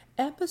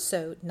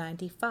Episode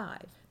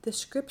 95, The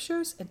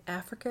Scriptures in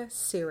Africa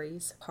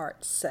Series,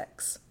 Part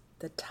 6,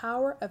 The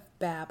Tower of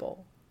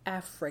Babel,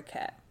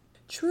 Africa.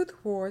 Truth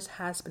Roars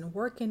has been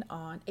working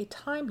on a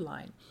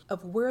timeline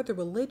of where the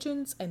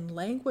religions and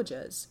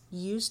languages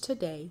used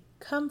today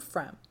come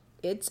from.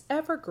 It's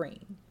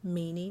evergreen,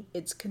 meaning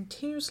it's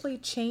continuously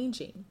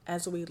changing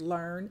as we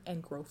learn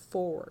and grow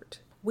forward.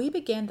 We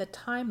began the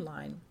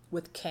timeline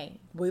with Cain.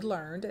 We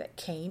learned that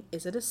Cain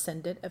is a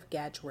descendant of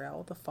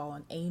Gadriel, the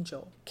fallen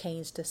angel.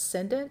 Cain's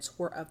descendants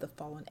were of the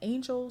fallen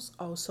angels,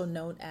 also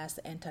known as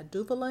the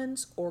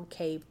Antediluvians or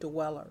cave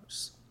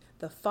dwellers.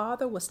 The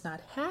Father was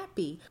not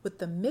happy with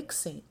the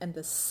mixing and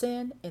the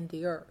sin in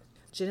the earth.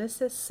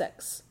 Genesis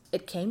 6.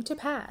 It came to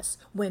pass,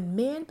 when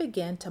men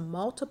began to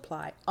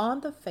multiply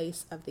on the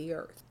face of the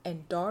earth,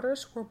 and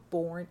daughters were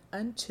born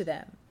unto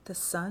them. The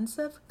sons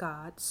of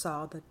God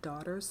saw the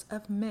daughters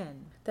of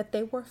men, that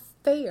they were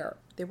fair,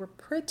 they were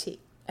pretty,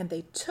 and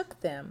they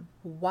took them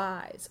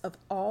wives of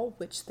all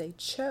which they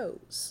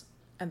chose.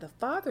 And the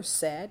Father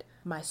said,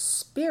 My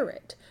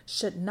spirit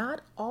should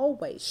not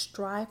always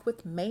strive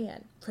with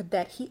man, for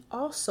that he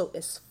also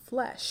is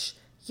flesh,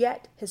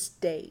 yet his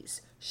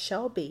days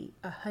shall be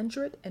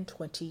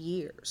 120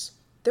 years.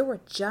 There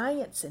were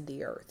giants in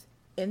the earth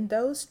in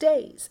those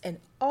days, and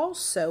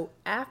also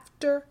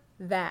after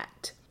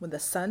that, when the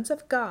sons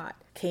of God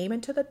came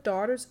into the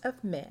daughters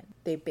of men,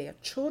 they bare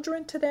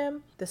children to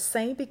them. The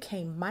same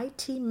became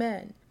mighty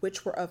men,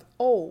 which were of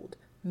old,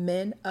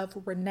 men of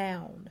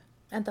renown.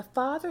 And the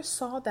Father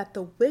saw that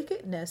the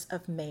wickedness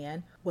of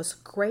man was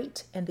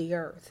great in the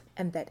earth,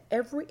 and that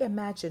every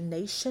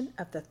imagination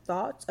of the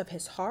thoughts of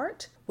his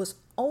heart was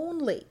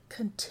only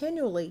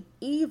continually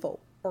evil,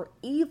 or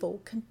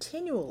evil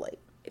continually.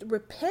 It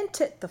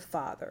repented the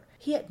Father.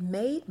 He had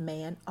made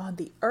man on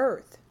the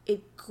earth.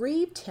 It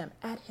grieved him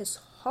at his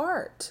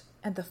heart.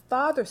 And the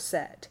Father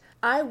said,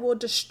 I will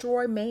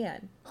destroy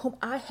man, whom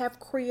I have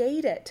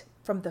created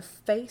from the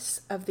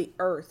face of the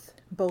earth,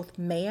 both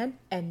man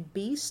and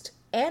beast,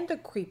 and the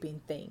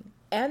creeping thing,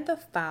 and the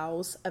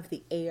fowls of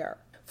the air.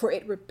 For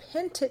it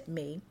repented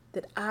me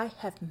that I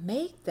have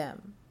made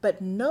them.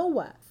 But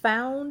Noah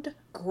found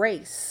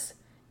grace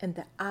in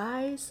the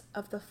eyes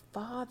of the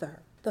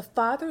Father. The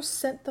Father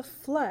sent the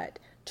flood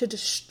to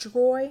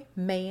destroy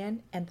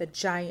man and the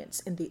giants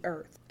in the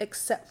earth,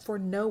 except for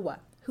Noah,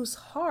 whose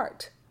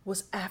heart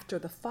was after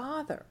the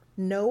Father.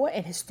 Noah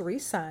and his 3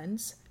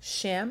 sons,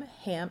 Shem,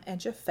 Ham,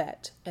 and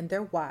Japheth, and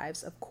their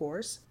wives, of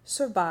course,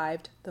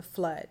 survived the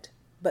flood.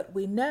 But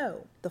we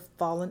know the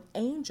fallen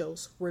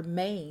angels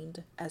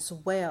remained as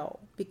well,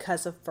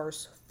 because of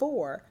verse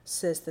 4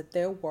 says that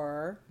there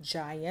were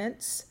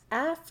giants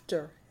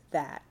after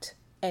that.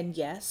 And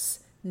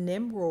yes,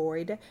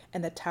 Nimrod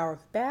and the Tower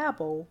of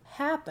Babel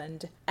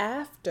happened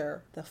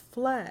after the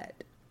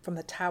flood. From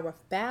the Tower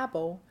of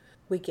Babel,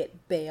 we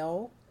get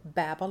Babel,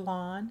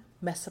 Babylon,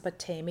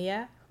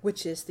 Mesopotamia,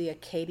 which is the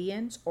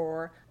Akkadians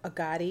or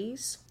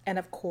Agades, and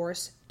of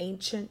course,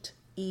 ancient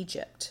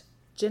Egypt.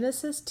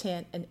 Genesis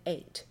 10 and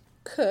 8.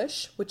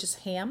 Cush, which is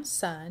Ham's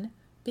son,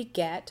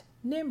 begat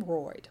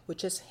Nimrod,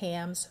 which is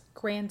Ham's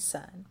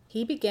grandson.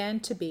 He began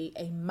to be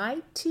a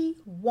mighty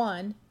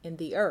one in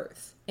the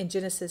earth. In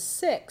Genesis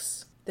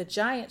 6, the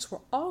giants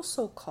were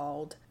also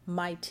called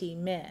mighty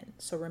men.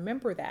 So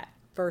remember that.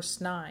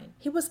 Verse 9,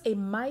 he was a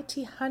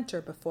mighty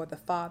hunter before the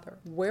Father.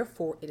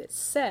 Wherefore it is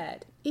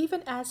said,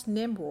 even as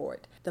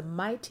Nimrod, the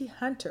mighty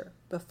hunter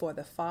before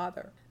the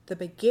Father. The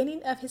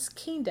beginning of his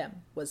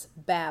kingdom was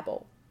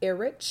Babel,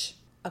 Erich,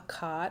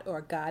 Akkad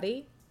or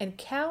Agadi, and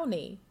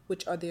Calneh,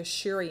 which are the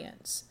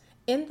Ashurians,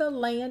 in the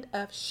land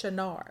of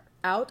Shinar.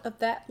 Out of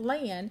that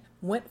land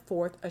went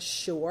forth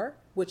Ashur,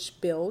 which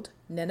built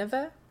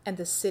Nineveh, and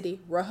the city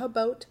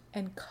Rehoboth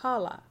and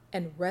Calah,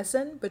 and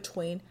Rezin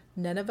between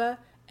Nineveh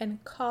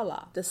and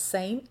Calah. The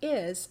same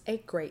is a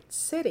great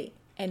city.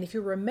 And if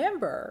you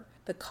remember,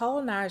 the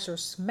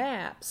colonizers'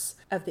 maps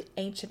of the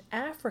ancient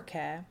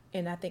Africa,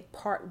 in I think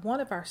part 1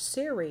 of our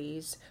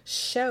series,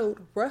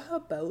 showed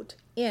Rehoboth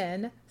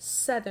in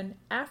southern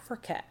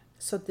Africa.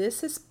 So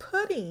this is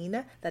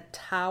putting the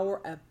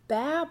Tower of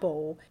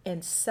Babel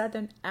in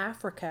southern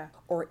Africa,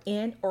 or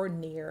in or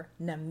near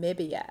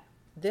Namibia.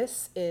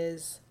 This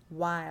is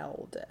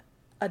wild.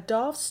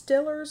 Adolf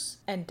Stiller's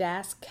and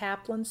Das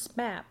Kaplan's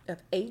map of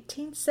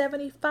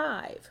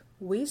 1875,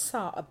 we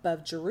saw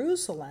above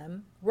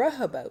Jerusalem,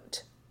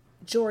 Rehoboth.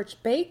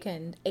 George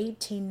Bacon's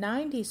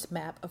 1890s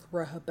map of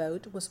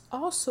Rehoboth was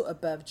also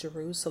above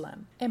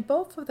Jerusalem, and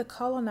both of the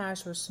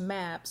colonizers'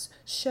 maps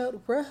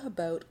showed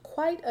Rehoboth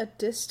quite a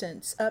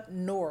distance up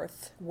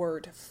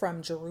northward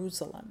from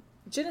Jerusalem.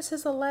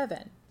 Genesis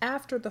 11,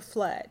 after the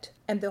flood,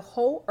 and the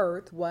whole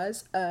earth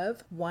was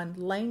of one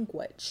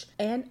language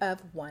and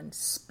of one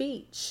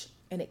speech.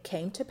 And it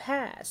came to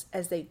pass,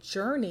 as they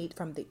journeyed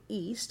from the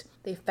east,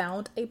 they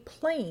found a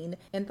plain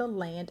in the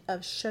land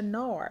of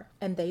Shinar,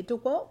 and they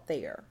dwelt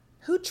there.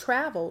 Who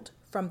traveled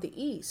from the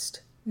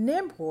east?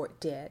 Nimrod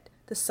did,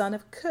 the son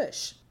of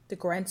Cush, the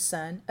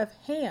grandson of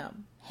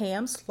Ham.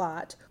 Ham's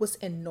lot was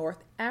in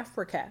North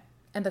Africa.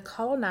 and the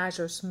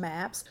colonizers'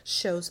 maps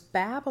shows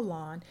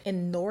Babylon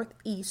in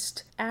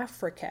northeast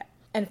Africa.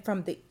 And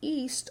from the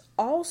east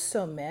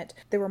also meant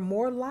they were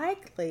more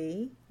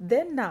likely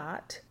than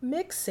not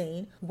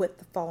mixing with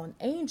the fallen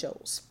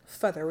angels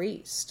further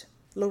east.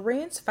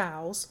 Lorenz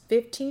Fowles'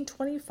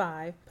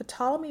 1525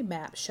 Ptolemy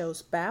map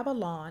shows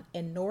Babylon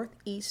in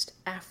northeast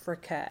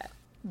Africa.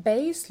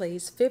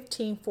 Beasley's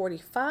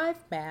 1545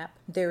 map,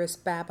 there is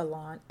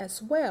Babylon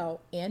as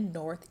well in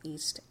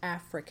northeast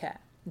Africa.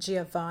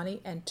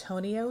 Giovanni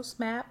Antonio's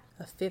map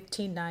of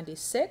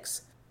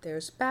 1596,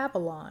 there's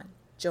Babylon.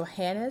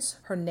 Johannes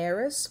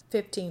Herneris'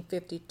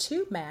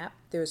 1552 map,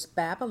 there's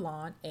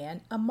Babylon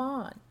and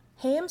Ammon.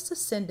 Ham's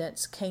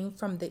descendants came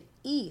from the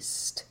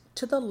east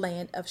to the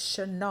land of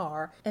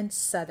Shinar in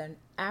southern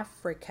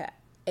Africa.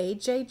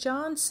 A.J.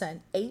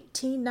 Johnson,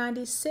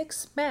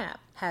 1896 map,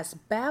 has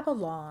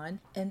Babylon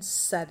in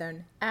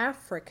southern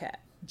Africa.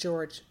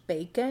 George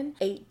Bacon,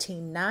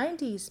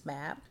 1890's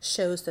map,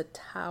 shows the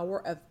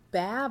Tower of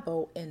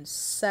Babel in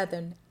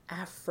southern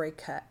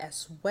Africa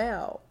as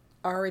well.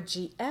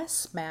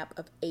 RGS map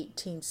of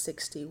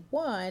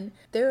 1861,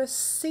 there is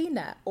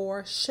Sina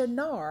or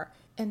Shinar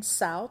in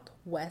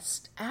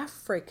southwest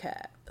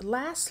Africa.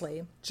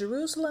 Lastly,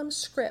 Jerusalem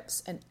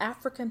Scripts, an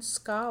African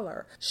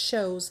scholar,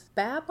 shows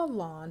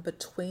Babylon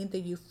between the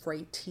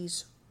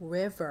Euphrates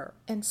River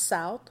in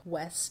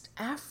southwest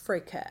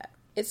Africa.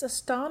 It's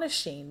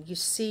astonishing. You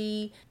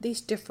see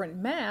these different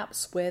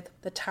maps with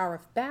the Tower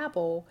of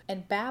Babel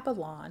and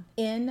Babylon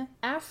in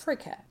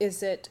Africa.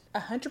 Is it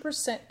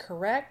 100%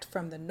 correct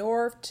from the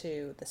north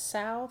to the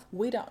south?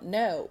 We don't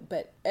know,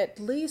 but at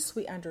least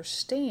we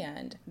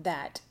understand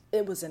that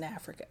it was in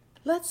Africa.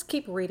 Let's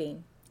keep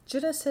reading.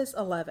 Genesis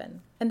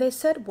 11. And they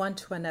said one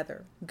to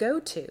another, Go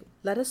to,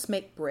 let us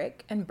make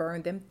brick and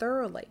burn them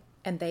thoroughly.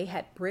 And they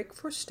had brick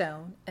for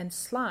stone, and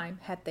slime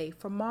had they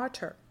for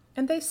mortar.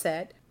 And they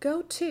said,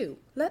 Go to,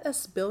 let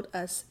us build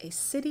us a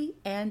city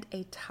and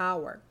a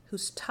tower,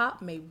 whose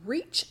top may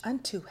reach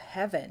unto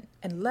heaven,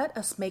 and let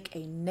us make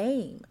a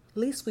name,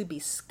 lest we be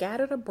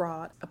scattered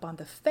abroad upon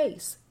the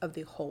face of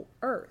the whole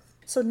earth.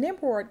 So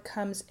Nimrod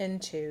comes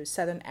into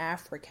southern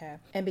Africa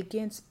and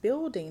begins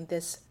building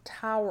this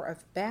Tower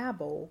of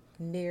Babel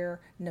near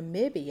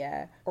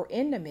Namibia, or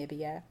in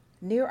Namibia,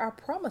 near our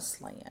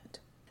promised land.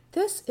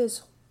 This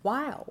is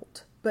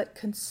wild, but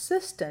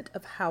consistent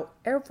of how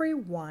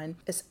everyone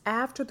is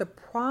after the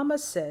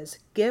promises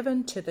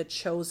given to the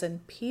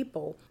chosen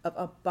people of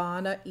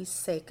Abana,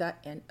 Iseka,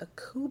 and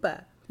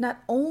Akuba.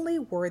 Not only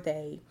were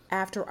they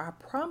after our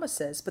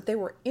promises, but they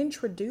were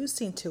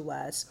introducing to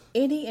us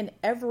any and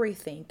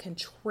everything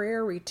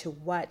contrary to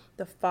what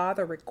the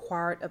Father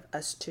required of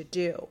us to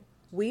do.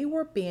 We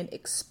were being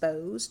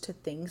exposed to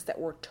things that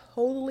were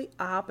totally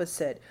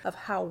opposite of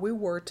how we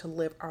were to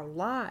live our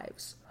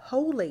lives,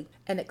 holy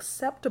and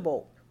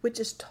acceptable, which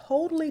is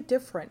totally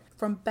different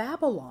from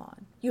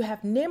Babylon. You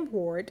have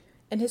Nimrod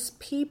and his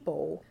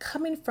people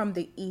coming from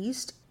the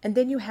east, and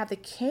then you have the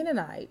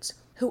Canaanites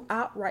who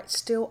outright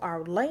steal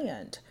our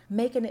land,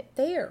 making it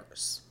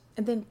theirs.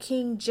 And then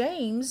King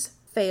James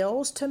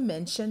fails to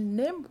mention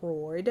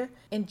Nimrod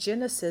in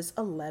Genesis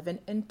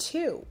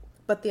 11:2.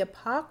 But the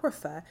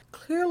Apocrypha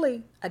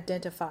clearly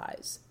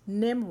identifies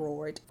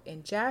Nimrod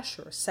in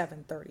Jasher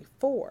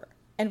 7:34.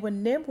 And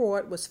when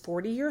Nimrod was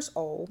 40 years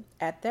old,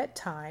 at that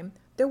time,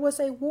 there was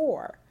a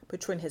war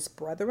between his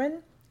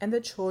brethren and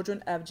the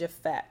children of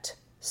Japhet,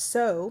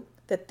 so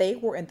that they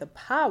were in the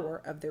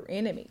power of their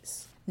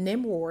enemies.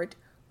 Nimrod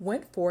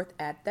went forth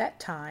at that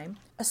time,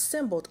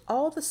 assembled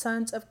all the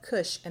sons of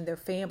Cush and their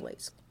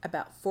families,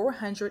 about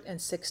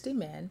 460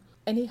 men,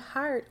 and he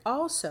hired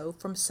also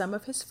from some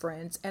of his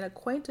friends and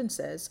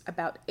acquaintances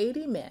about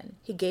 80 men.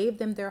 He gave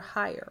them their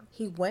hire.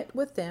 He went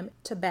with them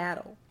to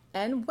battle.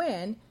 And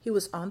when he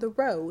was on the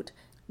road,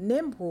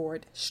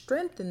 Nimrod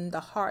strengthened the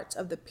hearts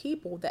of the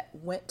people that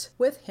went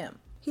with him.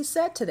 He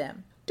said to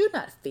them, Do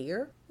not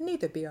fear,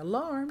 neither be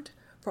alarmed,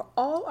 for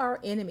all our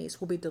enemies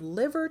will be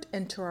delivered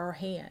into our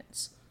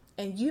hands,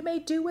 and you may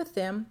do with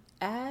them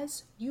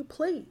as you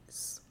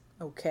please.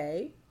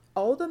 Okay?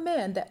 All the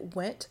men that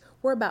went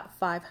were about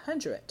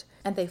 500,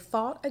 and they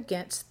fought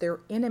against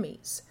their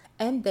enemies,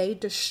 and they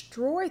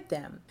destroyed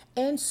them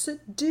and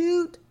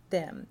subdued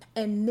them.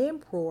 And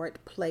Nimrod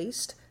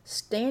placed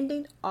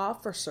standing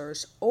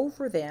officers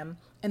over them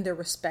in their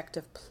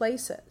respective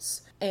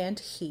places. And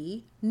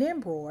he,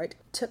 Nimrod,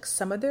 took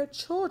some of their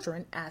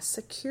children as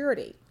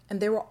security. And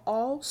they were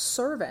all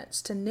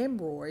servants to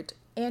Nimrod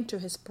and to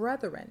his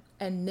brethren.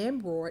 And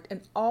Nimrod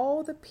and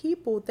all the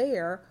people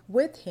there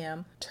with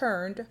him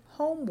turned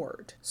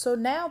homeward. So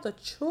now the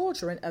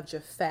children of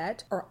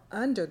Japhet are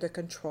under the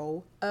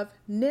control of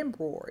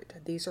Nimrod.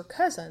 These are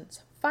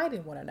cousins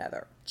fighting one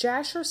another.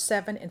 Jasher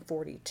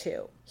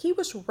 7:42. He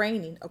was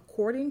reigning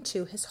according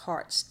to his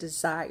heart's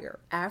desire.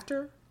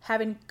 After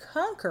having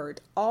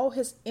conquered all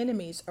his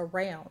enemies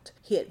around,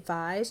 he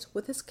advised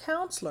with his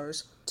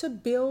counselors to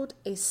build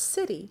a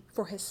city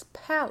for his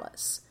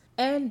palace,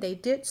 and they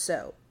did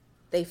so.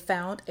 They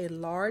found a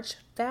large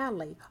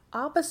valley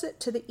opposite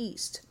to the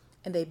east,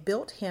 and they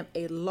built him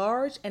a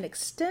large and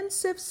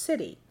extensive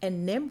city.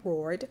 And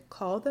Nimrod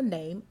called the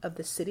name of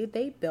the city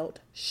they built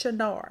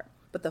Shinar.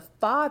 But the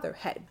Father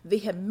had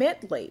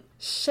vehemently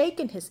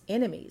shaken his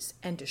enemies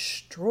and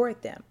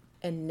destroyed them.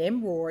 And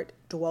Nimrod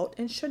dwelt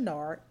in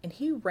Shinar, and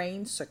he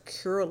reigned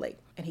securely.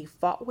 And he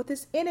fought with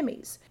his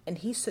enemies, and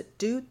he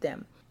subdued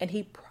them. And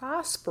he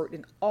prospered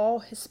in all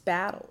his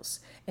battles,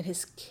 and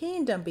his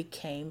kingdom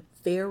became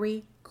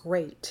very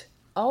great.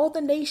 All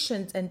the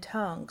nations and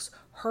tongues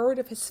heard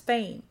of his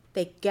fame.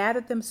 They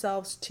gathered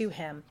themselves to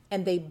him,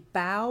 and they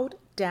bowed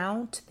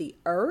down to the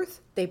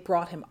earth. They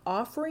brought him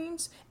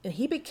offerings, and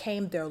he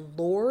became their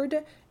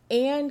Lord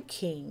and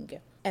King.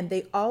 And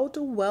they all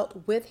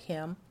dwelt with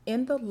him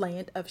in the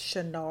land of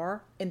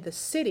Shinar, in the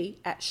city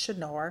at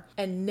Shinar.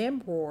 And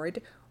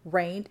Nimrod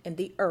reigned in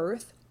the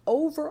earth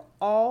over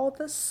all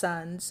the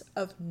sons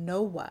of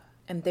Noah,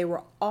 and they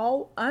were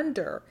all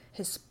under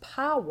his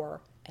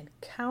power and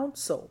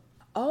counsel.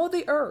 All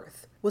the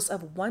earth was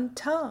of one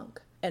tongue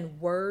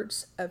and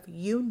words of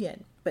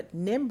union. But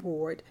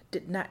Nimrod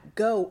did not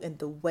go in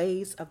the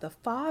ways of the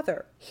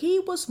Father. He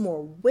was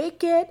more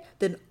wicked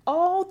than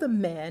all the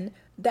men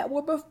that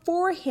were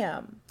before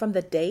him, from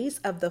the days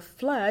of the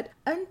flood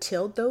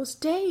until those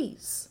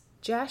days.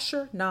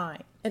 Jasher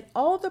 9. And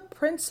all the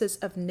princes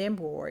of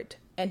Nimrod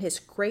and his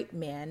great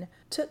men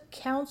took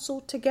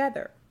counsel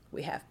together.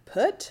 We have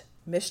Put,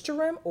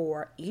 Mishraim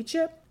or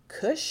Egypt,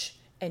 Cush,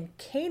 and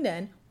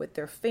Canaan with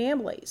their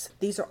families.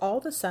 These are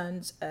all the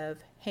sons of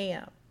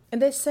Ham.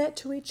 And they said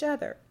to each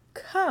other,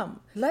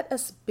 Come, let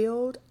us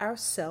build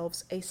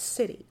ourselves a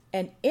city,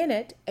 and in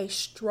it a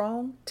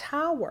strong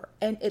tower,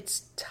 and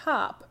its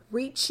top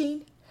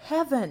reaching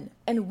heaven,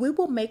 and we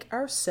will make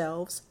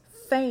ourselves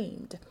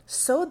famed,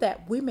 so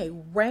that we may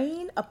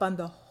reign upon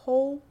the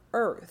whole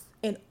earth,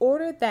 in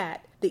order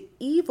that the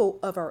evil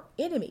of our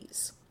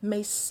enemies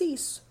may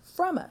cease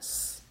from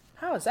us.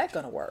 How is that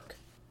going to work?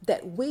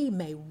 That we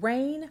may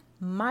reign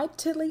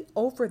mightily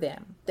over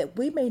them, that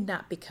we may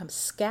not become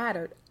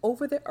scattered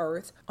over the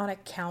earth on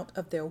account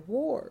of their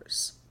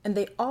wars. And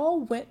they all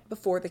went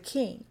before the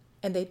king,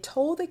 and they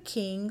told the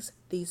kings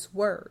these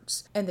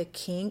words. And the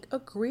king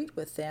agreed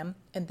with them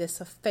in this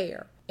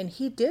affair, and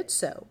he did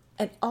so.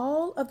 And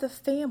all of the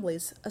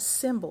families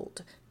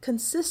assembled,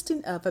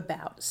 consisting of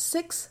about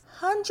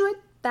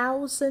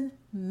 600,000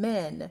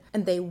 men,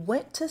 and they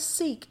went to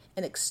seek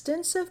an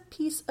extensive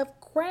piece of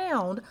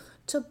ground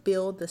to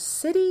build the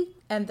city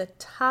and the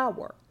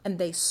tower. And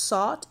they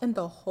sought in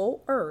the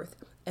whole earth,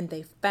 and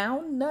they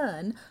found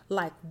none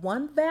like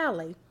one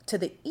valley to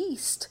the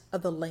east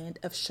of the land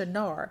of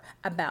Shinar,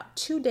 about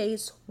 2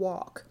 days'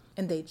 walk.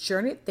 And they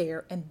journeyed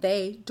there, and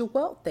they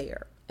dwelt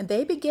there. And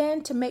they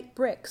began to make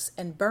bricks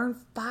and burn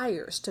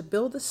fires to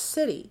build the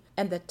city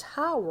and the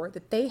tower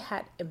that they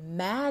had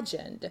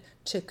imagined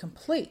to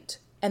complete.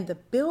 And the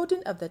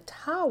building of the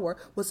tower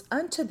was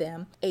unto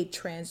them a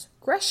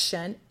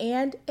transgression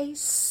and a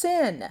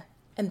sin.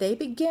 And they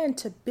began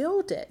to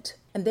build it,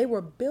 and they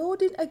were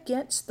building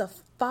against the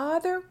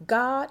Father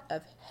God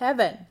of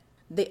heaven.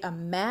 They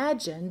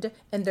imagined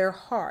in their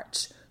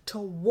hearts to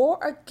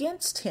war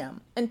against him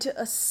and to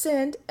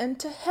ascend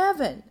into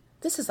heaven.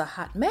 This is a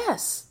hot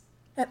mess.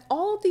 And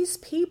all these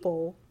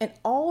people and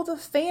all the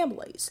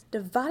families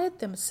divided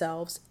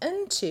themselves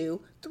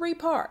into 3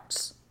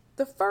 parts.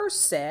 The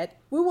first said,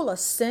 we will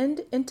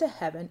ascend into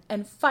heaven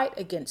and fight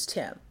against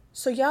him.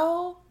 So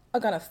y'all are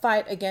going to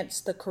fight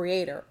against the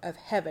creator of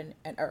heaven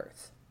and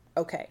earth.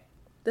 Okay.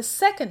 The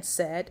second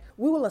said,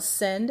 we will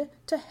ascend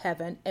to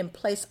heaven and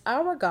place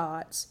our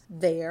gods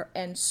there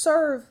and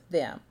serve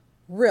them.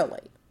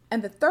 Really.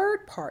 And the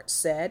third part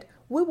said,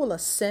 we will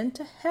ascend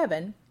to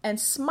heaven and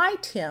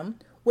smite him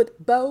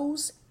with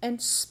bows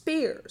and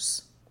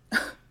spears.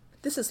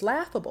 This is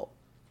laughable.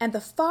 And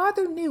the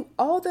Father knew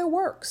all their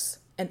works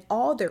and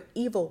all their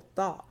evil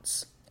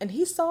thoughts. And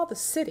he saw the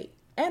city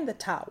and the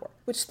tower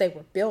which they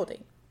were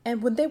building.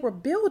 And when they were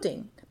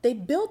building, they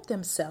built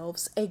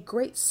themselves a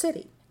great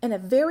city and a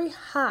very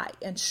high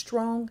and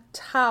strong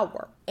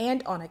tower.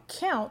 And on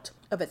account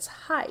of its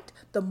height,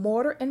 the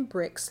mortar and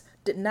bricks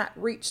did not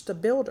reach the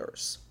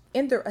builders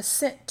in their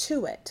ascent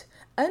to it,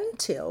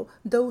 until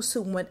those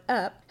who went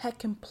up had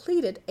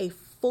completed a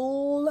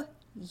full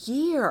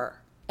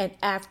year. And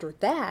after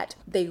that,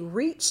 they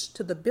reached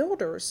to the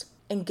builders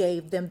and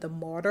gave them the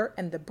mortar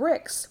and the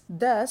bricks.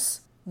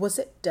 Thus was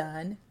it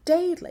done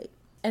daily.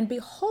 And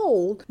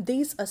behold,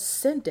 these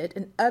ascended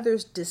and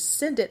others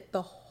descended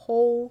the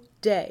whole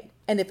day.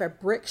 And if a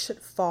brick should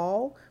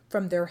fall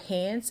from their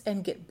hands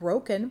and get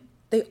broken,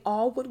 they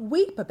all would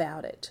weep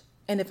about it.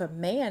 And if a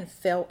man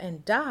fell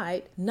and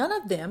died, none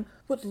of them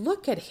would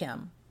look at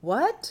him.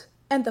 What?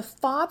 And the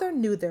Father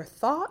knew their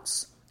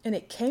thoughts, and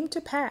it came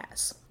to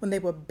pass, when they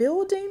were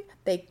building,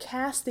 they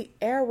cast the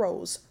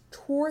arrows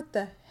toward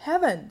the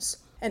heavens,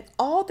 and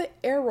all the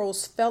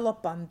arrows fell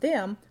upon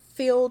them,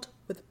 filled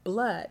with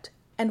blood.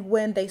 And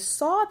when they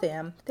saw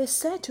them, they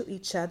said to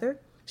each other,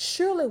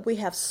 Surely we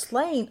have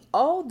slain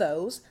all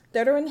those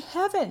that are in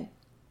heaven.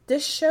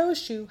 This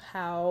shows you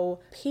how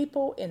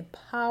people in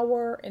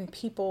power and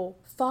people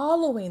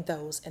following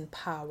those in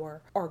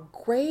power are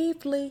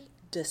gravely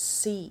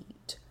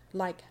deceived.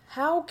 Like,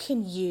 how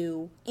can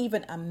you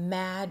even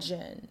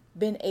imagine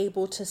being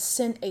able to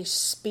send a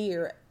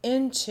spear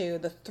into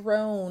the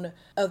throne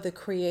of the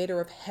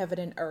creator of heaven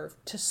and earth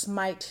to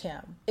smite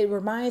him? It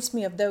reminds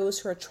me of those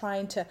who are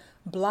trying to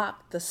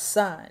block the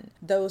sun,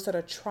 those that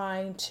are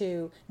trying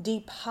to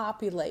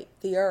depopulate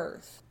the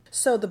earth.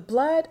 So the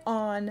blood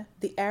on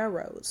the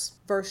arrows,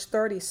 verse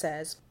 30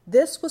 says,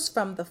 this was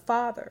from the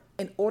Father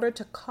in order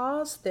to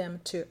cause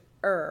them to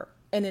err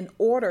and in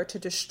order to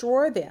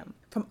destroy them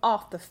from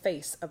off the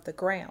face of the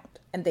ground.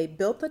 And they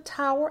built the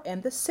tower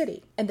and the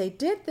city, and they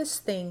did this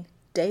thing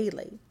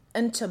daily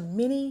until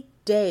many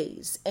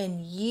days and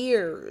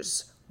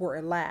years were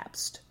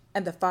elapsed.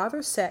 And the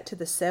Father said to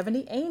the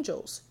 70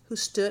 angels who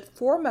stood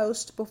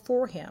foremost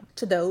before him,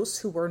 to those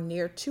who were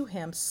near to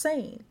him,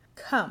 saying,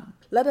 Come,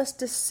 let us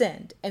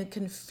descend and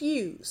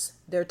confuse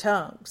their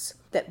tongues,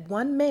 that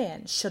one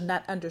man shall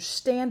not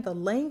understand the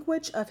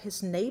language of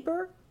his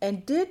neighbor,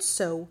 and did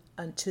so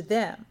unto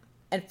them.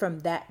 And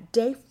from that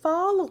day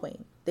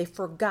following, they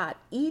forgot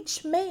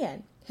each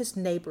man his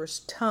neighbor's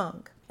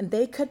tongue, and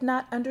they could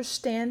not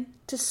understand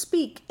to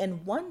speak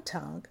in one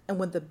tongue. And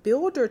when the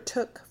builder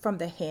took from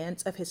the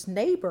hands of his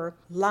neighbor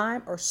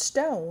lime or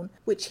stone,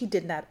 which he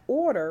did not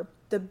order,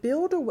 the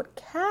builder would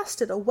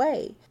cast it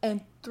away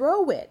and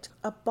throw it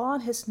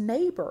upon his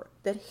neighbor,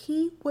 that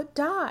he would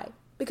die,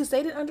 because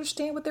they didn't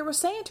understand what they were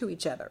saying to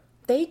each other.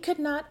 They could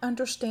not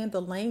understand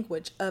the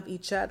language of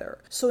each other.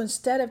 So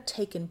instead of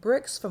taking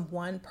bricks from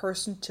one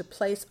person to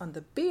place on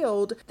the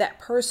build, that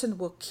person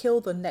will kill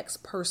the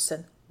next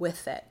person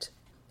with it.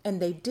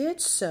 And they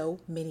did so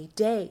many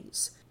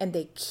days, and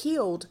they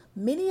killed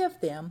many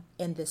of them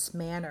in this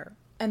manner.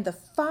 And the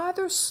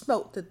Father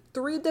smote the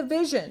 3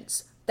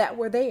 divisions that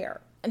were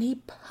there, and he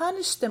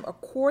punished them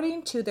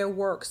according to their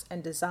works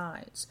and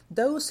designs.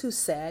 Those who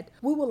said,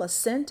 we will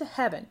ascend to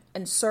heaven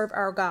and serve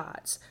our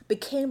gods,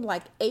 became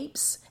like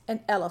apes and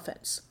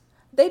elephants.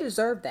 They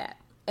deserved that.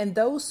 And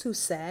those who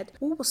said,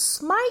 we will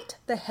smite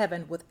the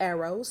heaven with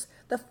arrows,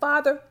 the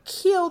Father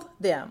killed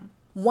them,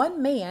 one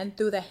man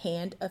through the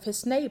hand of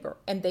his neighbor,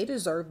 and they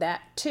deserved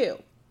that too.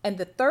 And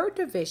the 3rd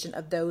division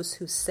of those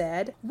who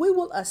said, we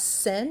will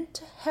ascend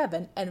to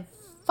heaven and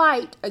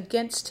fight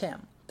against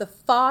him, the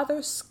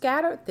Father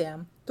scattered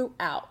them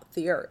throughout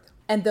the earth.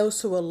 And those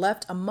who were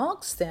left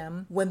amongst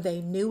them, when they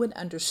knew and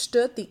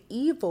understood the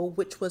evil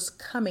which was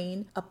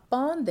coming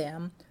upon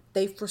them,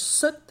 they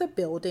forsook the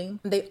building,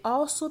 and they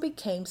also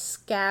became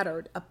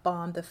scattered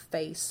upon the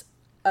face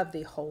of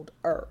the whole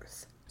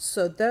earth.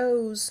 So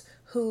those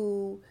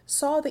who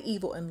saw the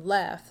evil and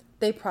left,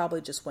 they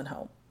probably just went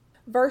home.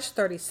 Verse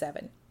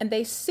 37, and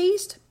they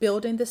ceased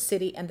building the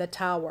city and the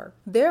tower.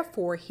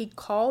 Therefore he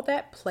called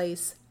that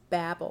place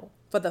Babel.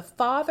 For the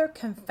Father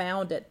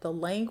confounded the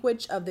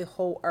language of the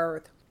whole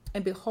earth,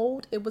 and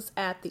behold, it was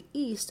at the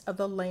east of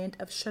the land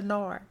of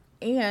Shinar.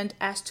 And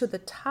as to the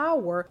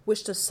tower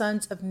which the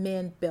sons of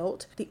men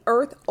built, the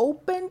earth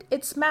opened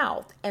its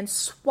mouth and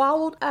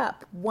swallowed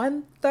up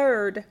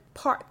 1/3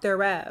 part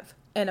thereof.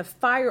 And a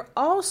fire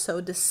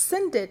also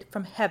descended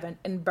from heaven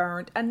and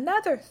burned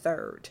another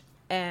 1/3.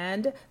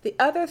 And the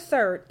other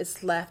 1/3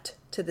 is left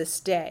to this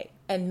day.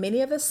 And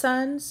many of the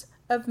sons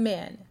of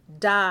men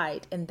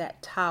died in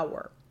that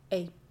tower,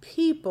 a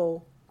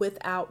people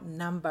without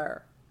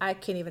number. I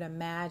can't even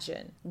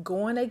imagine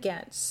going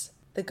against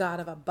the God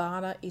of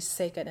Abana,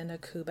 Iseka, and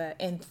Akuba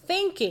and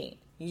thinking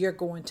you're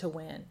going to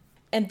win.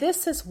 And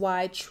this is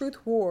why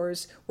Truth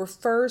Wars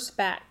refers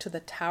back to the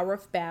Tower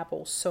of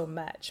Babel so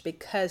much,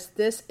 because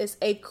this is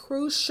a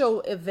crucial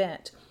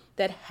event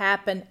that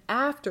happened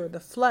after the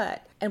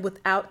flood. And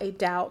without a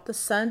doubt, the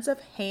sons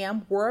of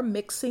Ham were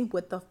mixing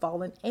with the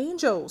fallen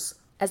angels,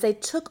 as they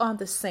took on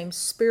the same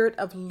spirit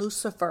of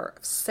Lucifer,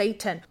 of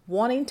Satan,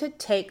 wanting to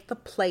take the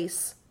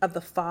place of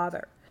the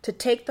Father, to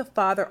take the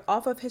Father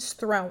off of his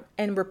throne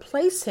and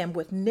replace him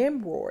with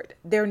Nimrod,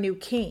 their new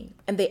king.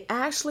 And they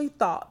actually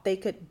thought they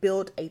could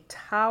build a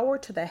tower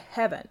to the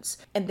heavens.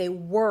 And they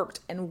worked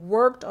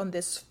on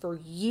this for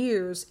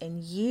years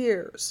and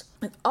years.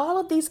 And all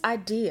of these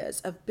ideas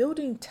of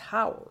building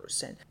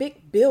towers and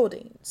big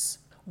buildings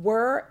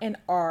were and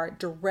are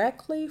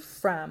directly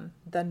from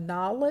the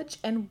knowledge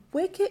and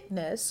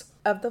wickedness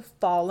of the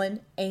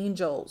fallen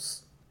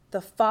angels.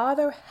 The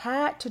Father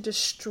had to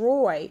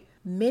destroy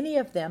many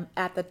of them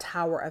at the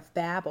Tower of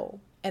Babel,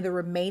 and the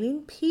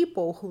remaining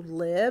people who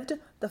lived,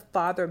 the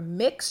Father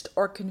mixed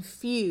or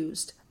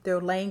confused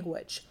their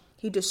language.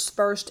 He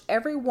dispersed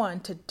everyone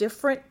to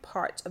different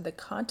parts of the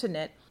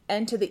continent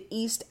and to the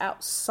east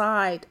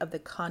outside of the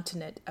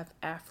continent of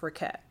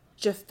Africa.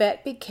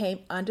 Japhet became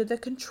under the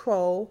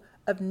control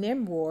of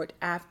Nimrod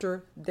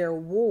after their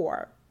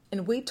war.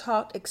 And we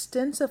talked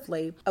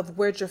extensively of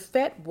where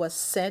Japhet was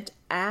sent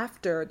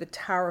after the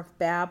Tower of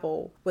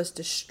Babel was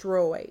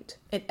destroyed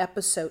in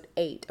episode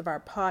 8 of our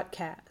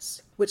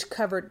podcast, which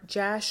covered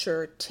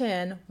Jasher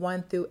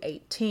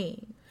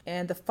 10:1-18.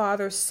 and the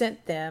father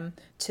sent them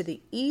to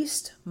the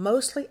east,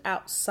 mostly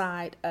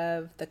outside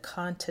of the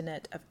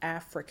continent of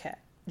Africa.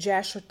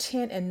 Joshua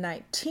 10 and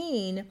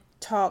 19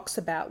 talks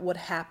about what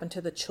happened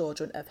to the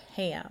children of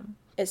Ham.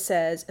 It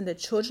says, "And the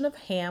children of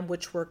Ham,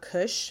 which were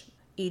Cush,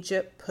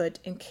 Egypt, Put,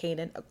 and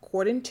Canaan,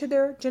 according to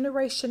their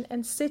generation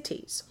and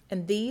cities.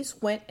 And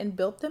these went and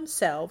built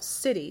themselves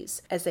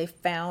cities as they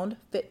found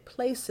fit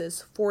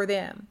places for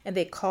them. And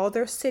they called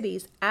their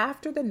cities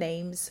after the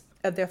names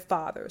of their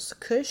fathers,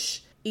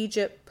 Cush,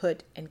 Egypt,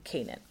 Put, and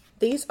Canaan."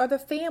 These are the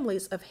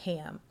families of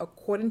Ham,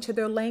 according to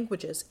their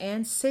languages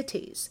and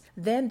cities.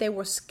 Then they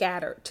were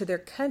scattered to their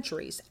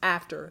countries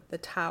after the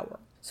tower.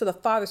 So the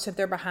father sent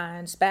their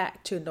behinds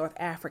back to North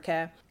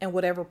Africa and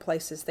whatever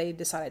places they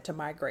decided to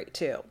migrate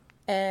to.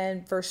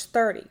 And verse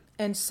 30,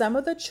 "And some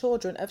of the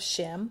children of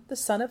Shem, the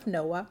son of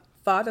Noah,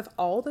 father of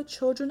all the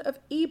children of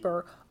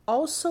Eber,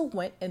 also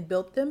went and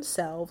built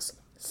themselves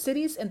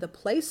cities in the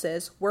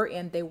places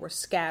wherein they were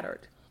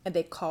scattered. And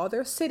they called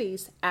their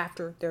cities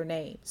after their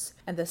names.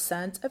 And the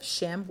sons of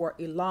Shem were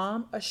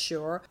Elam,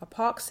 Ashur,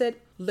 Arpachshad,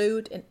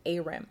 Lud, and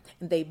Aram.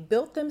 And they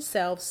built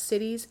themselves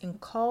cities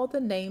and called the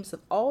names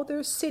of all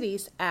their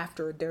cities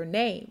after their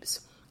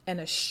names. And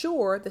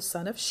Ashur, the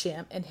son of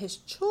Shem, and his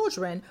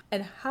children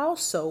and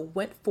household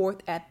went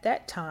forth at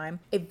that time,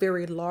 a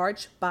very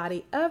large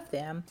body of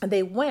them. And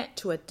they went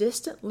to a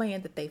distant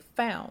land that they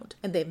found.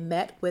 And they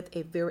met with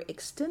a very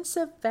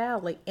extensive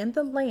valley in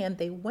the land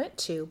they went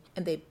to.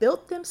 And they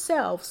built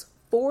themselves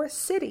 4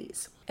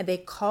 cities. And they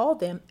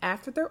called them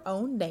after their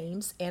own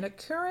names and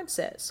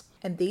occurrences.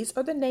 And these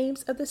are the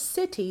names of the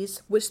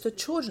cities which the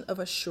children of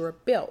Ashur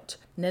built: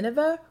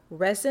 Nineveh,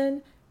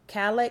 Rezin,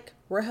 Calech,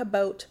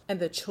 Rehoboth, and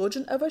the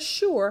children of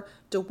Ashur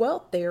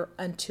dwelt there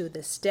unto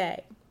this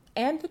day.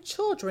 And the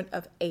children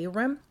of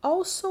Aram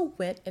also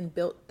went and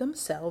built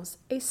themselves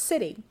a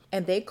city,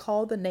 and they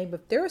called the name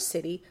of their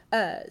city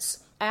Uz,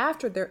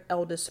 after their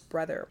eldest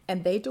brother,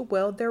 and they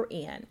dwelled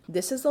therein.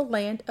 This is the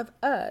land of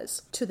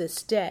Uz to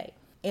this day.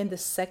 In the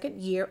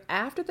 2nd year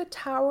after the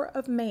Tower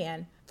of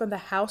Man, from the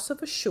house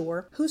of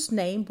Ashur, whose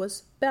name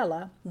was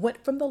Bela,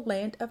 went from the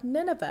land of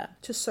Nineveh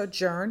to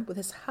sojourn with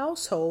his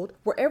household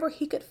wherever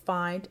he could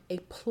find a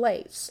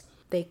place.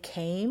 They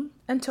came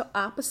until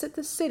opposite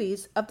the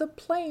cities of the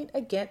plain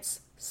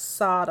against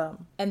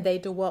Sodom, and they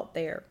dwelt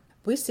there.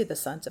 We see the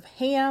sons of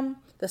Ham,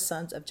 the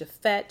sons of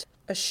Japhet,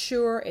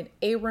 Ashur, and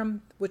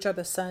Aram, which are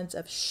the sons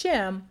of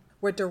Shem,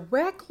 were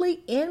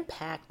directly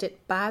impacted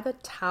by the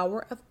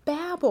Tower of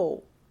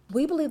Babel.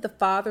 We believe the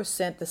father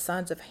sent the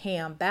sons of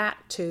Ham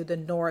back to the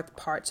north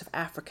parts of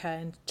Africa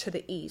and to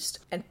the east,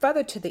 and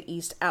further to the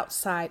east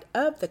outside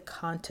of the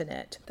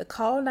continent. The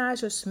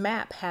colonizers'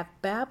 map have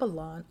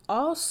Babylon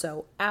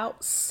also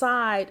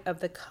outside of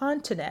the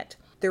continent.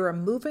 There are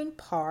moving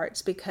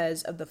parts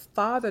because of the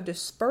father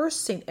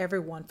dispersing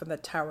everyone from the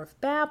Tower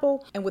of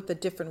Babel, and with the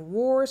different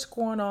wars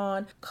going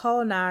on,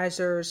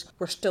 colonizers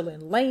were still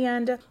in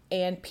land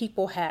and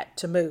people had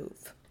to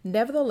move.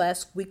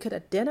 Nevertheless, we could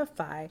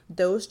identify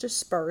those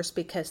dispersed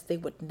because they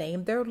would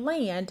name their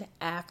land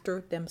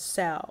after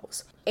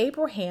themselves.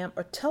 Abraham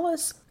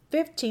Ortelis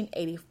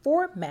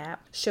 1584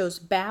 map shows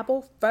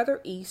Babel further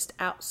east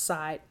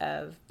outside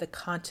of the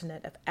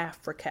continent of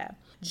Africa.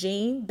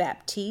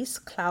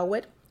 Jean-Baptiste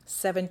Clouet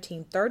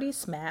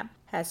 1730s map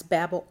has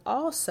Babel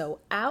also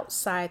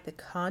outside the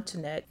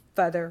continent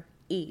further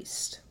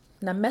east.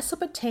 Now,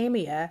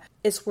 Mesopotamia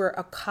is where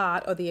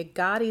Akkad, or the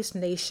Agades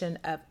nation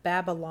of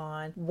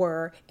Babylon,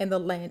 were in the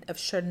land of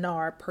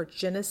Shinar per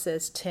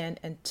Genesis 10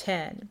 and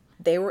 10.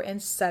 They were in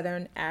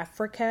southern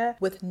Africa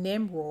with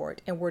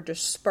Nimrod and were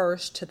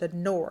dispersed to the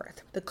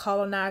north. The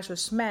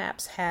colonizers'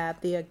 maps have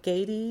the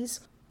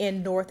Agades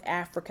in North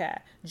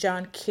Africa.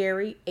 John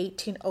Carey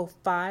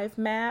 1805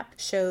 map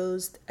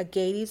shows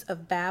Agades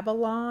of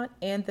Babylon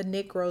and the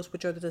Negroes,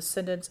 which are the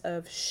descendants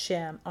of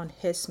Shem, on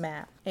his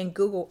map. And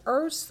Google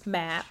Earth's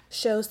map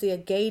shows the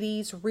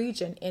Agades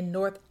region in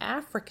North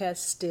Africa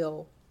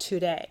still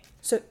today.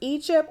 So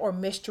Egypt or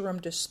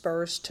Mishram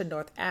dispersed to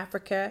North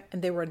Africa,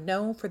 and they were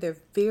known for their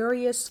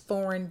various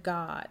foreign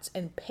gods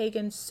and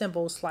pagan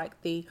symbols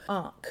like the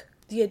Ankh.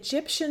 The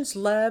Egyptians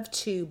loved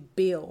to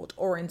build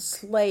or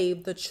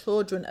enslave the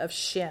children of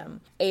Shem,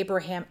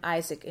 Abraham,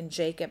 Isaac, and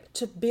Jacob,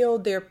 to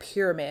build their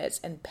pyramids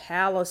and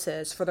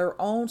palaces for their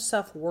own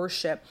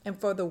self-worship and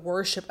for the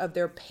worship of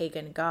their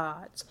pagan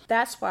gods.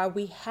 That's why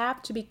we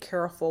have to be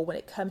careful when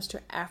it comes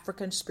to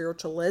African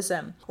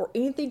spiritualism or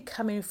anything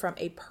coming from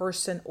a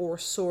person or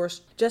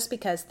source just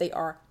because they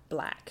are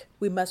Black.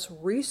 We must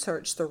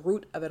research the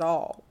root of it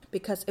all.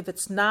 Because if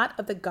it's not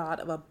of the god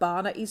of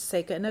Abana,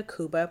 Iseka, and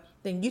Akuba,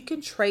 then you can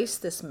trace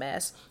this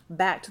mess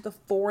back to the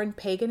foreign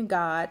pagan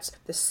gods,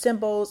 the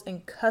symbols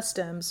and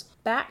customs,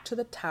 back to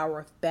the Tower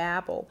of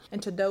Babel,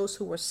 and to those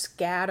who were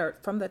scattered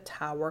from the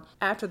tower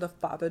after the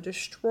father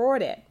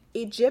destroyed it.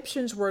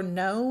 Egyptians were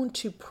known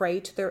to pray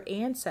to their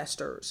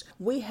ancestors.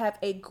 We have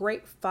a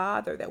great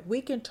father that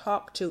we can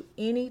talk to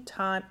any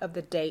time of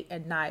the day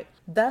and night.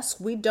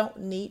 Thus, we don't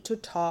need to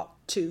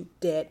talk to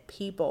dead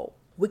people.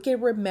 We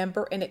can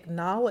remember and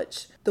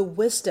acknowledge the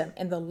wisdom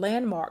and the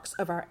landmarks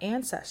of our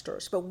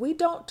ancestors, but we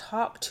don't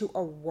talk to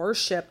or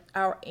worship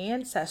our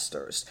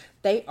ancestors.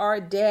 They are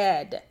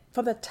dead.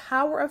 From the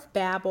Tower of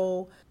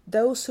Babel,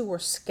 those who were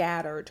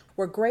scattered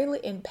were greatly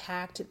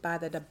impacted by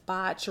the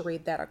debauchery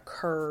that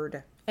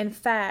occurred. In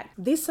fact,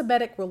 these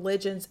Semitic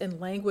religions and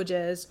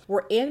languages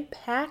were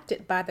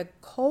impacted by the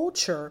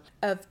culture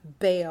of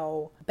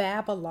Baal,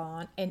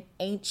 Babylon, and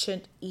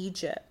ancient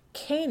Egypt.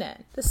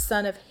 Canaan, the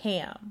son of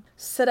Ham,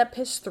 set up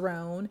his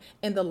throne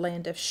in the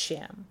land of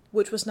Shem,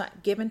 which was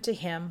not given to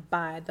him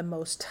by the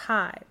Most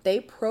High. They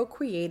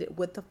procreated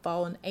with the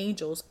fallen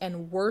angels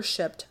and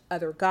worshipped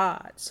other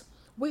gods.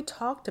 We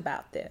talked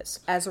about this.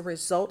 As a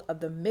result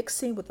of the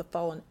mixing with the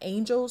fallen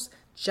angels,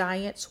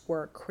 giants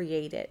were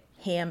created.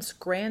 Ham's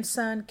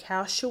grandson,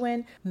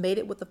 Calshuan,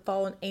 mated with the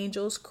fallen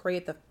angels,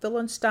 created the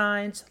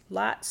Philistines.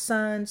 Lot's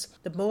sons,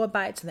 the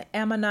Moabites and the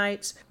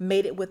Ammonites,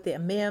 mated with the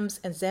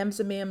Amims and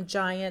Zamzamim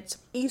giants.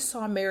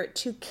 Esau married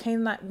 2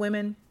 Canaanite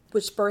women,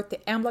 which birthed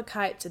the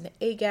Amalekites and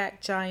the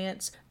Agag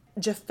giants.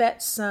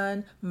 Japheth's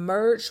son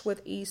merged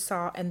with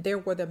Esau, and there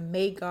were the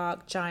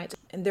Magog giants.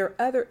 And there are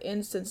other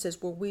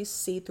instances where we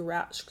see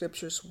throughout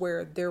scriptures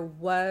where there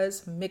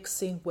was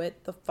mixing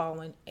with the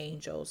fallen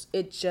angels.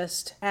 It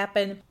just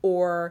happened,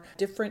 or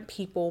different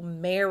people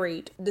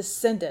married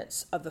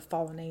descendants of the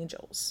fallen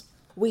angels.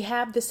 We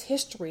have this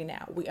history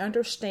now. We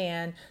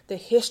understand the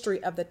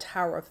history of the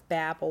Tower of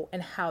Babel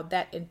and how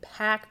that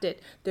impacted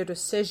their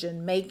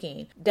decision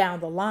making down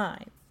the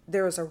line.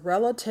 There is a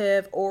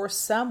relative or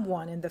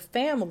someone in the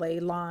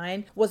family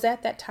line was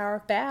at that Tower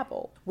of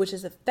Babel, which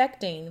is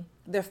affecting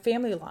their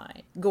family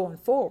line going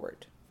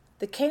forward.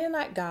 The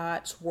Canaanite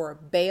gods were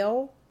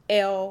Baal,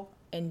 El,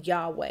 and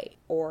Yahweh,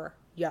 or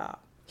Yah.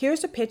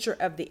 Here's a picture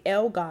of the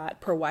El god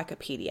per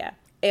Wikipedia.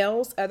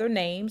 El's other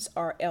names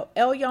are El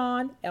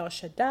Elyon, El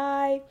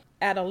Shaddai,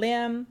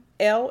 Adonai.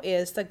 El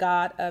is the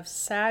god of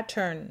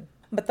Saturn.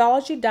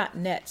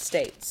 Mythology.net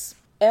states,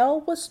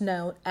 El was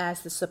known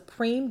as the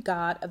supreme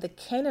god of the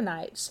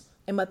Canaanites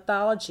in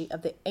mythology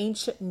of the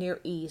ancient Near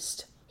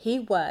East. He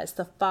was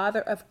the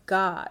father of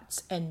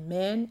gods and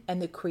men and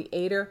the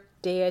creator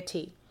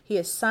deity. He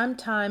is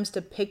sometimes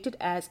depicted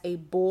as a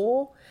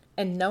bull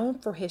and known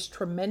for his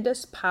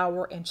tremendous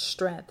power and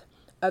strength.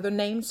 Other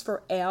names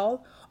for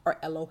El are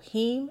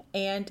Elohim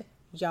and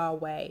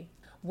Yahweh.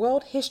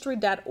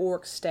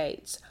 Worldhistory.org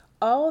states,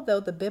 although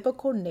the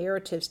biblical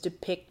narratives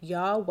depict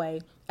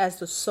Yahweh as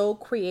the sole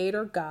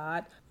creator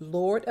God,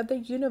 Lord of the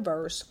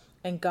universe,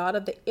 and God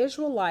of the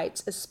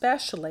Israelites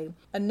especially,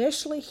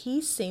 initially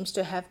he seems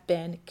to have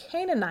been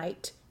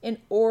Canaanite in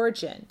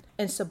origin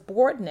and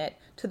subordinate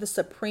to the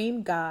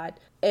supreme God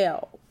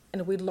El.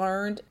 And we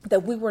learned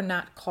that we were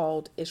not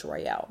called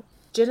Israel.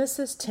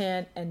 Genesis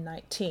 10 and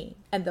 19.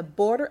 And the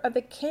border of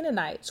the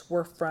Canaanites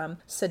were from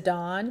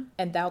Sidon,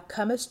 and thou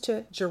comest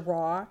to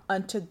Gerar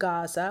unto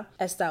Gaza,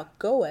 as thou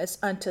goest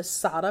unto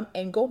Sodom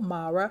and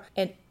Gomorrah,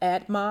 and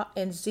Admah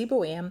and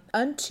Zeboim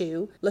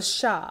unto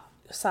Lasha.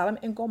 Sodom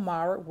and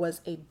Gomorrah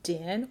was a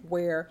den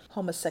where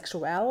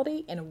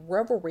homosexuality and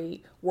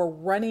revelry were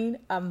running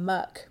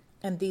amok.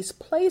 And these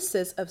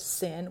places of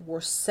sin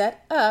were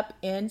set up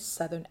in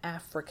southern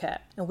Africa.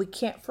 And we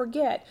can't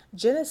forget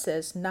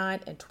Genesis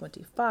 9 and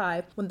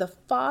 25, when the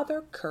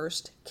father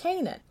cursed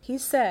Canaan. He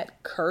said,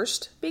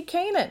 cursed be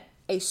Canaan,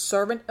 a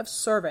servant of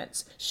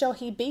servants shall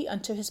he be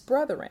unto his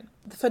brethren.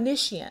 The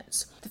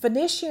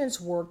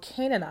Phoenicians were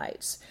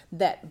Canaanites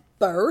that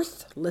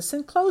birthed,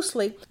 listen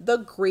closely, the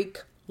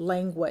Greek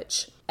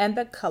language and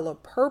the color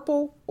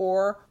purple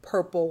or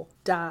purple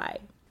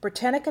dye.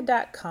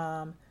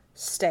 Britannica.com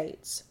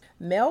states,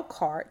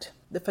 Melkart,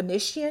 the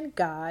Phoenician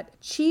god,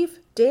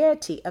 chief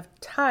deity of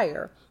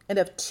Tyre and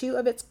of 2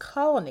 of its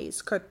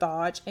colonies,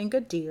 Carthage and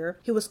Gadir,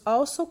 he was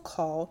also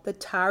called the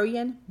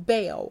Tyrian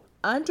Baal.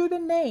 Under the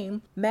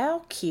name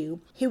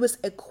Malku, he was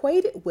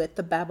equated with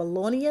the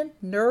Babylonian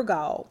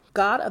Nergal,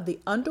 god of the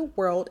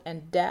underworld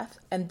and death,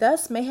 and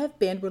thus may have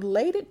been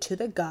related to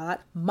the god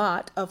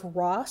Mot of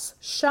Ras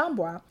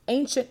Shamra,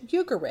 ancient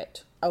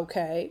Ugarit.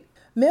 Okay.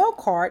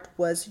 Melkart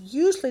was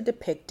usually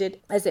depicted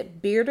as a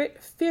bearded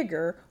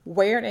figure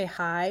wearing a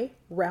high,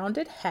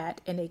 rounded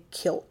hat and a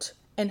kilt,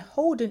 and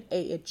holding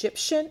a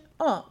Egyptian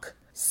ankh,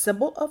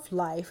 symbol of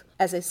life,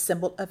 as a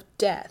symbol of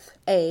death,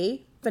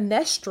 a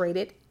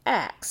fenestrated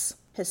axe.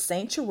 His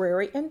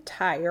sanctuary in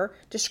Tyre,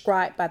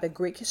 described by the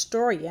Greek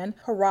historian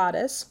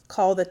Herodotus,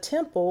 called the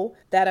temple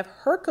that of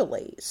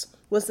Hercules,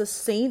 was the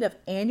scene of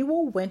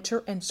annual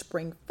winter and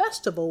spring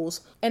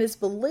festivals and is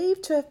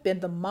believed to have been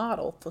the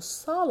model for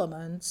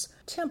Solomon's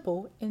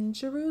temple in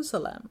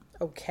Jerusalem.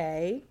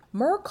 Okay.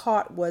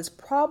 Merkot was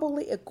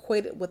probably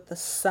equated with the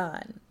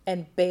sun,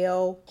 and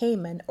Baal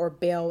Haman or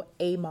Baal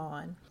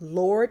Amon,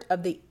 Lord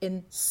of the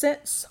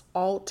incense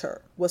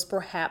altar, was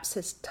perhaps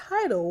his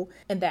title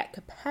in that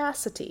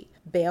capacity.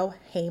 Baal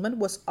Haman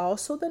was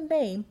also the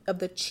name of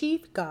the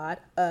chief god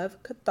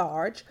of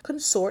Carthage,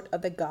 consort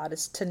of the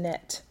goddess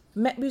Tanit.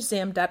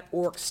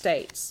 MetMuseum.org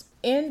states,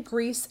 In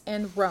Greece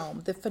and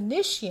Rome, the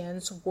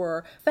Phoenicians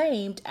were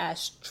famed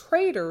as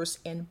traders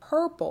in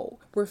purple,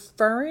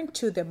 referring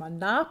to their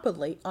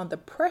monopoly on the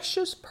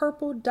precious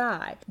purple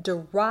dye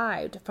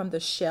derived from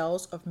the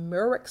shells of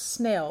murex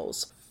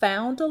snails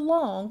found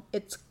along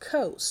its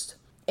coast.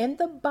 In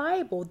the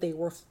Bible, they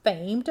were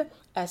famed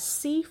as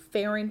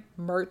seafaring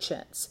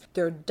merchants,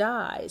 their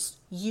dyes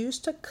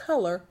used to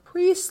color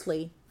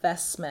priestly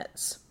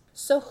vestments.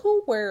 So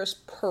who wears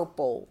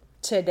purple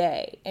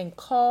today and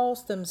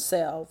calls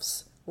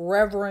themselves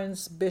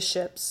reverends,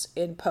 bishops,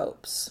 and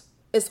popes?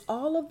 Is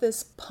all of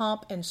this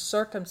pomp and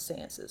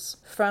circumstances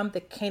from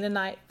the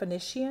Canaanite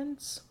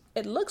Phoenicians?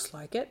 It looks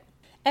like it.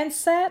 And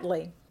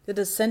sadly, the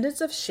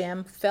descendants of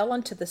Shem fell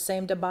into the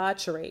same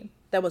debauchery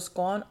that was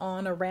going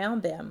on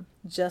around them,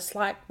 just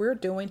like we're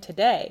doing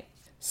today.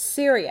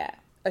 Syria,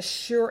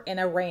 Ashur, and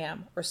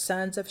Aram were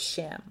sons of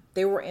Shem.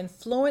 They were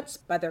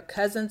influenced by their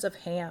cousins of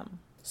Ham.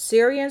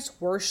 Syrians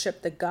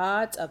worshipped the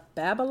gods of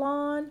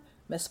Babylon,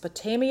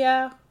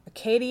 Mesopotamia,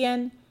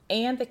 Akkadian,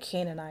 and the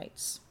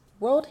Canaanites.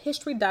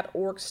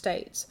 Worldhistory.org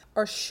states,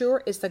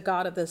 Ashur is the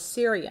god of the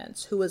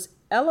Syrians, who was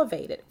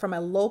elevated from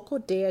a local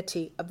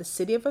deity of the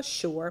city of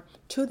Ashur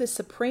to the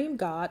supreme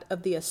god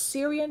of the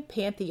Assyrian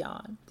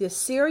pantheon. The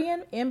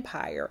Assyrian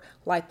Empire,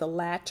 like the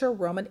latter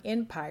Roman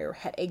Empire,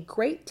 had a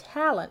great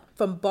talent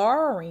from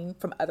borrowing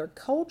from other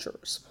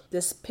cultures.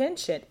 This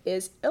penchant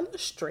is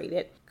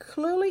illustrated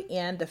clearly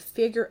in the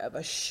figure of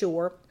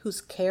Ashur,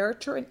 whose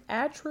character and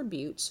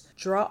attributes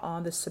draw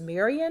on the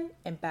Sumerian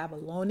and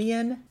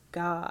Babylonian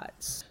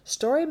gods.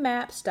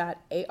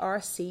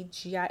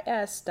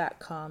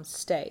 Storymaps.arcgis.com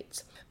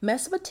states,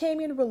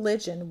 Mesopotamian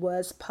religion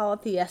was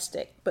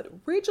polytheistic,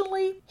 but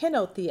regionally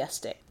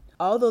henotheistic,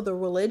 although the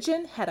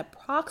religion had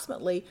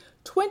approximately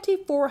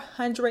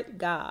 2,400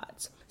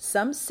 gods.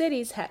 Some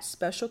cities had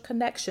special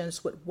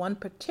connections with one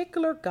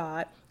particular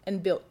god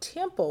and built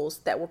temples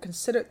that were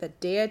considered the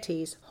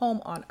deity's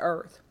home on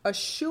earth.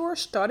 Ashur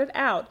started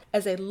out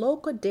as a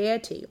local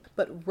deity,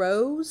 but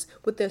rose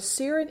with the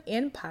Assyrian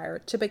Empire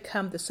to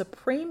become the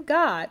supreme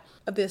god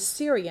of the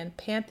Assyrian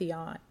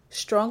pantheon,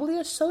 strongly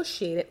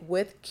associated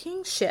with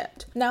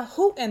kingship. Now,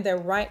 who in their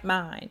right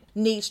mind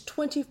needs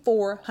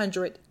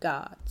 2,400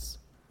 gods?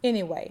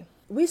 Anyway,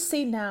 we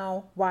see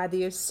now why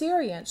the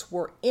Assyrians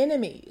were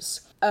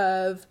enemies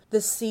of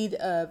the seed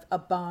of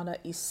Abana,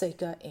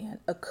 Iseka,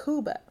 and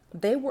Akuba.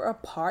 They were a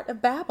part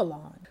of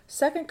Babylon.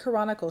 2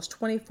 Chronicles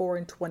 24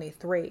 and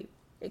 23.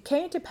 It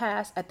came to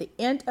pass at the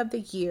end of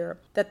the year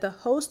that the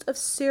host of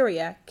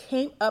Syria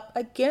came up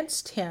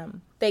against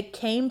him. They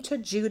came to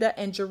Judah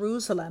and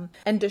Jerusalem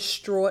and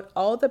destroyed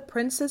all the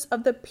princes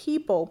of the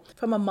people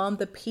from among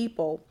the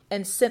people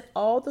and sent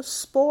all the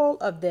spoil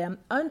of them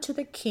unto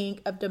the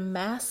king of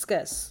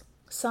Damascus.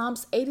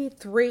 Psalms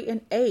 83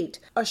 and 8.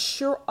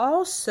 Ashur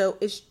also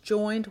is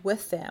joined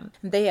with them.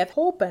 They have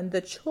holpen the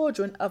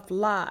children of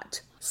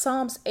Lot.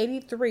 Psalms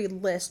 83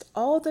 lists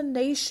all the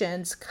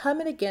nations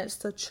coming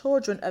against the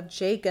children of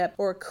Jacob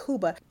or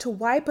Cuba to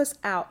wipe us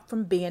out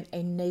from being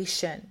a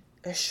nation.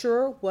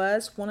 Ashur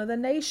was one of the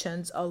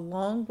nations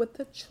along with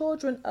the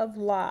children of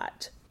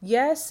Lot.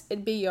 Yes,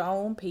 it be your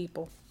own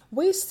people.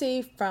 We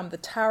see from the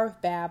Tower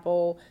of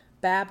Babel,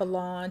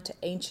 Babylon to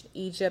ancient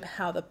Egypt,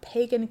 how the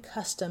pagan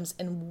customs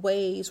and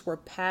ways were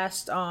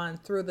passed on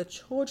through the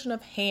children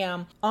of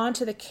Ham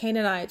onto the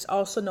Canaanites,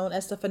 also known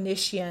as the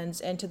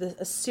Phoenicians, and to the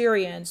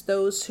Assyrians,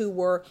 those who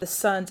were the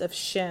sons of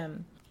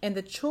Shem. And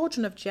the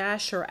children of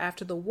Jasher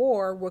after the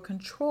war were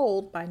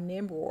controlled by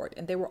Nimrod,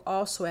 and they were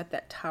also at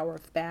that Tower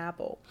of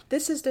Babel.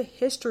 This is the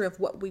history of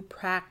what we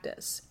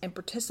practice and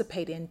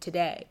participate in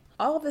today.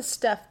 All this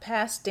stuff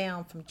passed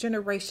down from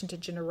generation to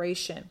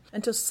generation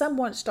until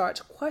someone starts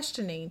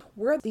questioning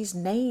where these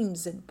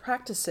names and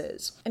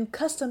practices and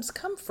customs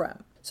come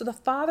from. So the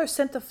Father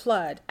sent the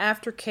flood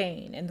after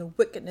Cain, and the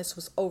wickedness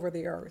was over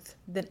the earth.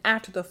 Then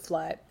after the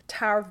flood,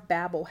 Tower of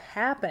Babel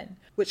happened,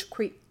 which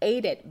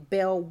created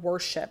Baal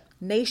worship,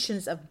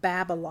 nations of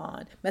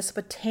Babylon,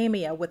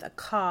 Mesopotamia with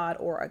Akkad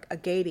or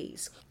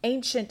Agades,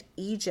 ancient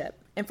Egypt.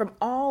 And from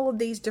all of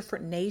these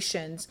different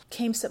nations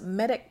came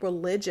Semitic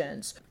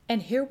religions.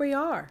 And here we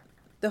are.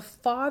 The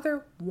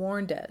Father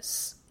warned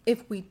us,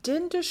 if we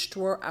didn't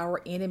destroy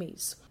our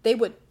enemies, they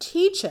would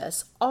teach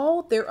us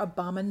all their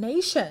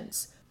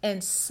abominations.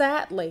 And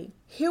sadly,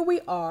 here we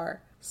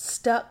are,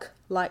 stuck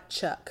like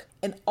Chuck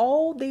in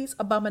all these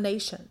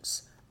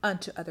abominations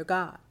unto other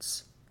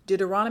gods.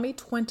 Deuteronomy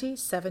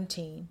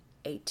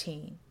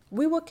 20:17-18.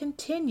 We will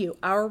continue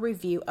our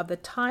review of the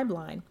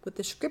timeline with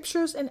the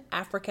Scriptures in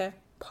Africa,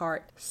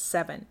 Part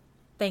 7.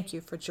 Thank you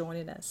for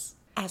joining us.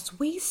 As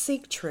we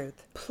seek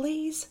truth,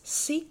 please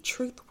seek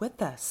truth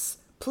with us.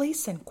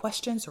 Please send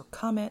questions or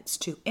comments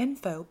to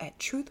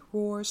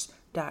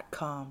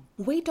info@truthroars.com.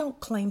 We don't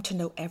claim to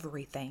know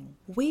everything.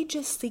 We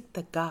just seek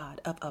the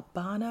God of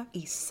Abana,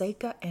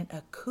 Iseka, and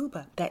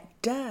Akuba that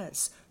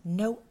does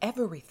know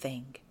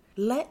everything.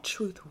 Let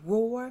truth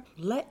roar,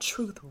 let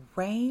truth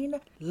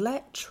reign,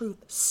 let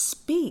truth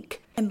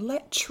speak, and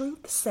let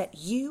truth set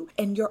you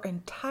and your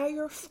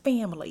entire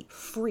family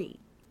free.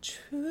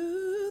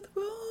 Truth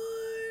roar.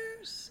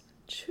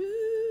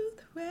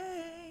 Truth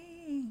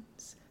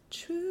reigns,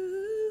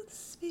 truth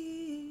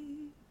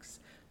speaks,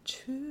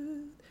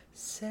 truth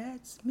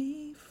sets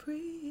me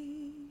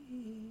free.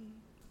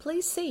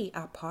 Please see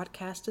our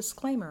podcast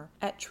disclaimer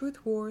at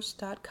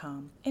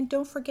truthwars.com, and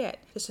don't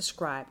forget to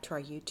subscribe to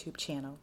our YouTube channel.